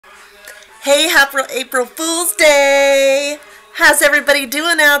Hey, happy April Fool's Day! How's everybody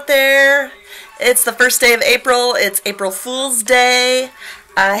doing out there? It's the first day of April. It's April Fool's Day.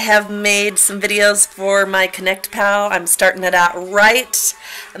 I have made some videos for my Connect Pal. I'm starting it out right.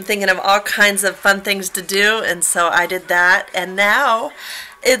 I'm thinking of all kinds of fun things to do, and so I did that. And now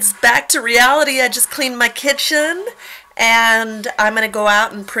it's back to reality. I just cleaned my kitchen, and I'm going to go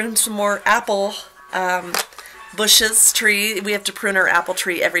out and prune some more apple tree. We have to prune our apple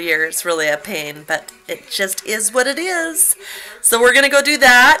tree every year. It's really a pain, but it just is what it is. So we're going to go do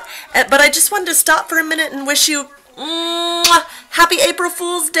that. But I just wanted to stop for a minute and wish you happy April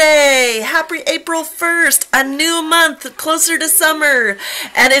Fool's Day. Happy April 1st. A new month, closer to summer.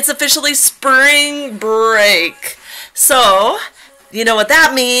 And it's officially spring break. So, you know what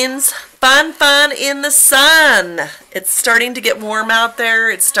that means. Fun, fun in the sun. It's starting to get warm out there.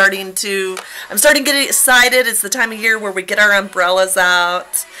 I'm starting to get excited. It's the time of year where we get our umbrellas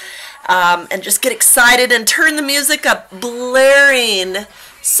out and just get excited and turn the music up, blaring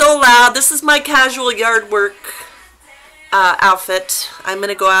so loud. This is my casual yard work outfit. I'm going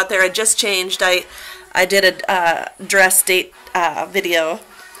to go out there. I just changed. I did a dress date video,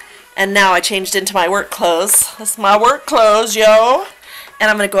 and now I changed into my work clothes. That's my work clothes, yo. And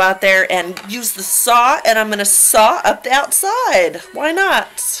I'm going to go out there and use the saw, and I'm going to saw up the outside. Why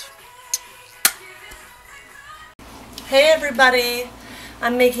not? Hey everybody,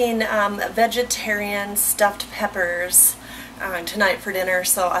 I'm making vegetarian stuffed peppers tonight for dinner,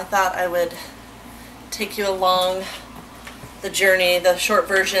 so I thought I would take you along the journey, the short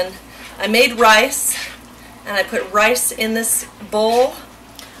version. I made rice, and I put rice in this bowl.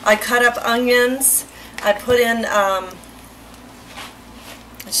 I cut up onions. I put in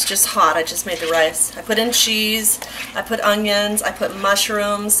it's just hot. I just made the rice. I put in cheese, I put onions, I put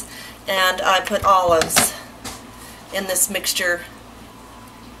mushrooms, and I put olives in this mixture.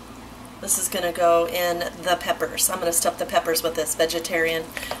 This is going to go in the peppers. I'm going to stuff the peppers with this, vegetarian.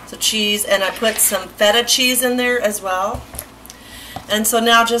 So cheese, and I put some feta cheese in there as well. And so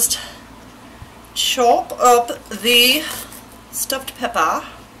now just chop up the stuffed pepper.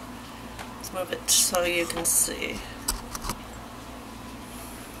 Let's move it so you can see.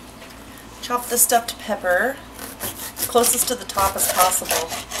 Chop the stuffed pepper closest to the top as possible.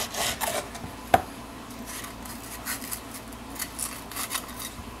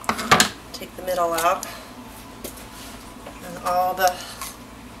 Take the middle out and all the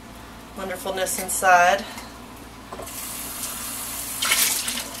wonderfulness inside.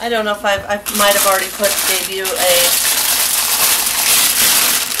 I don't know if I might have already gave you a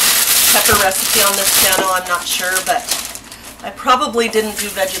pepper recipe on this channel, I'm not sure, but I probably didn't do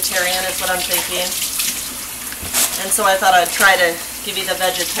vegetarian is what I'm thinking. And so I thought I'd try to give you the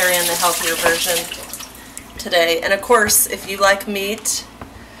vegetarian, the healthier version today. And of course, if you like meat,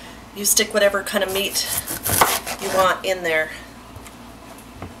 you stick whatever kind of meat you want in there.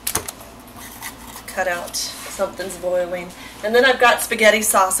 Cut out, something's boiling. And then I've got spaghetti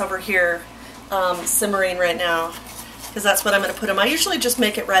sauce over here simmering right now, because that's what I'm going to put in. I usually just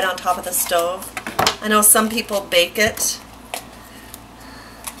make it right on top of the stove. I know some people bake it.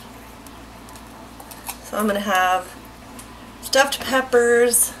 So I'm going to have stuffed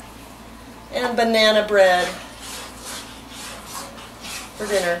peppers and banana bread for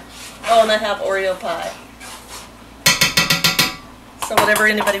dinner. Oh, and I have Oreo pie. So whatever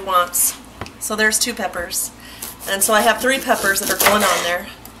anybody wants. So there's 2 peppers. And so I have 3 peppers that are going on there.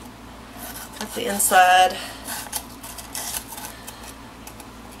 Cut the inside.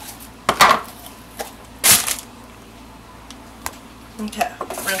 Okay,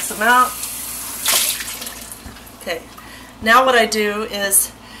 rinse them out. Okay, now what I do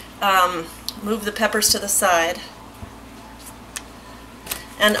is move the peppers to the side.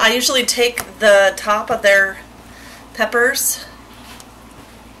 And I usually take the top of their peppers.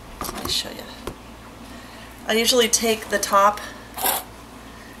 Let me show you. I usually take the top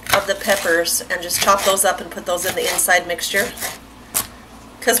of the peppers and just chop those up and put those in the inside mixture.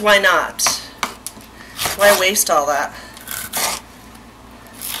 Because why not? Why waste all that?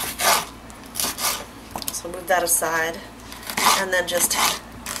 So move that aside, and then just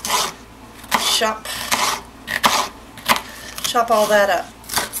chop all that up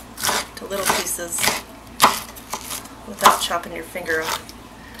to little pieces without chopping your finger off.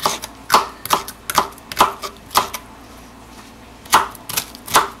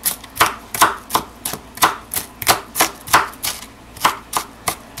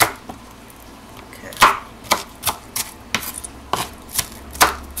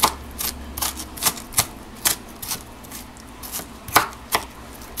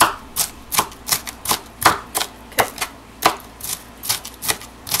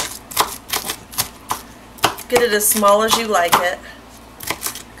 Get it as small as you like it.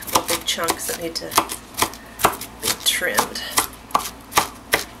 A couple big chunks that need to be trimmed.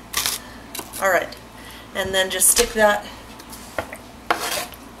 Alright, and then just stick that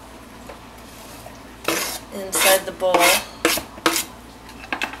inside the bowl.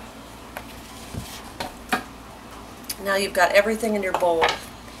 Now you've got everything in your bowl.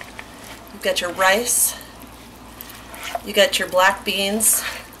 You've got your rice, you got your black beans,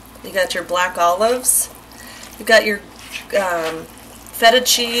 you got your black olives, you've got your feta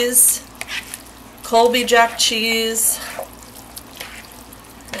cheese, Colby Jack cheese,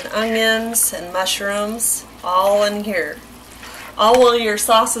 and onions and mushrooms, all in here. All while your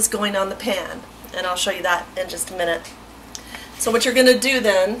sauce is going on the pan, and I'll show you that in just a minute. So what you're going to do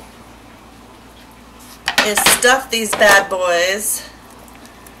then is stuff these bad boys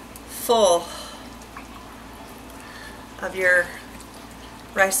full of your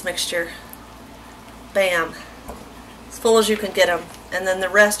rice mixture. Bam. As full as you can get them. And then the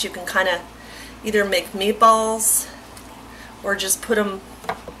rest you can kind of either make meatballs or just put them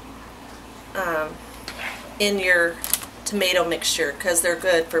in your tomato mixture, because they're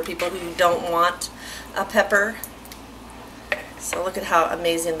good for people who don't want a pepper. So look at how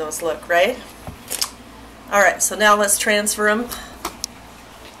amazing those look, right? Alright, so now let's transfer them.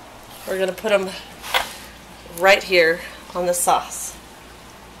 We're going to put them right here on the sauce.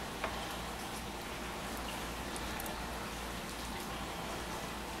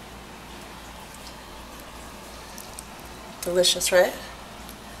 Delicious, right?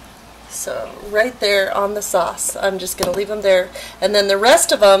 So right there on the sauce, I'm just going to leave them there. And then the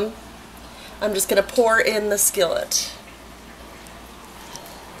rest of them, I'm just going to pour in the skillet.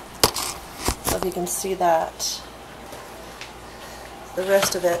 So if you can see that, the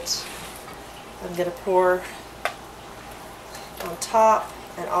rest of it, I'm going to pour on top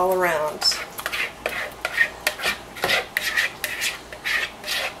and all around.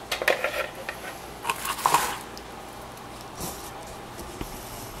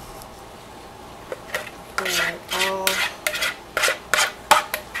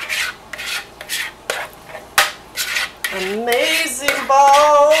 Amazing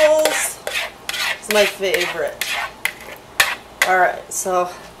balls! It's my favorite. Alright, so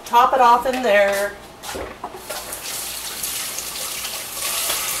top it off in there.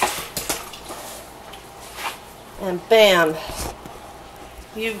 And bam!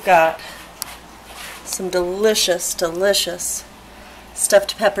 You've got some delicious, delicious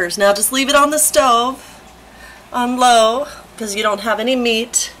stuffed peppers. Now just leave it on the stove on low, because you don't have any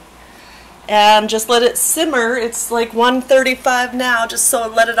meat. And just let it simmer. It's like 135 now, just so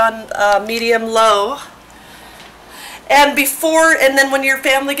let it on medium low. And then when your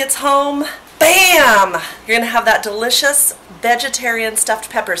family gets home, bam! You're going to have that delicious vegetarian stuffed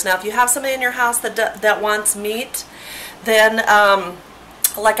peppers. Now if you have somebody in your house that wants meat, then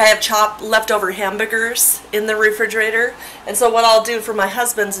like I have leftover hamburgers in the refrigerator. And so what I'll do for my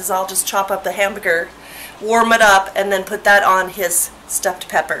husband's is I'll just chop up the hamburger, warm it up, and then put that on his stuffed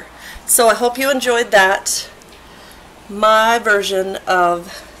pepper. So I hope you enjoyed that. My version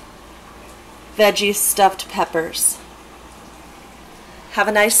of veggie stuffed peppers. Have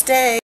a nice day.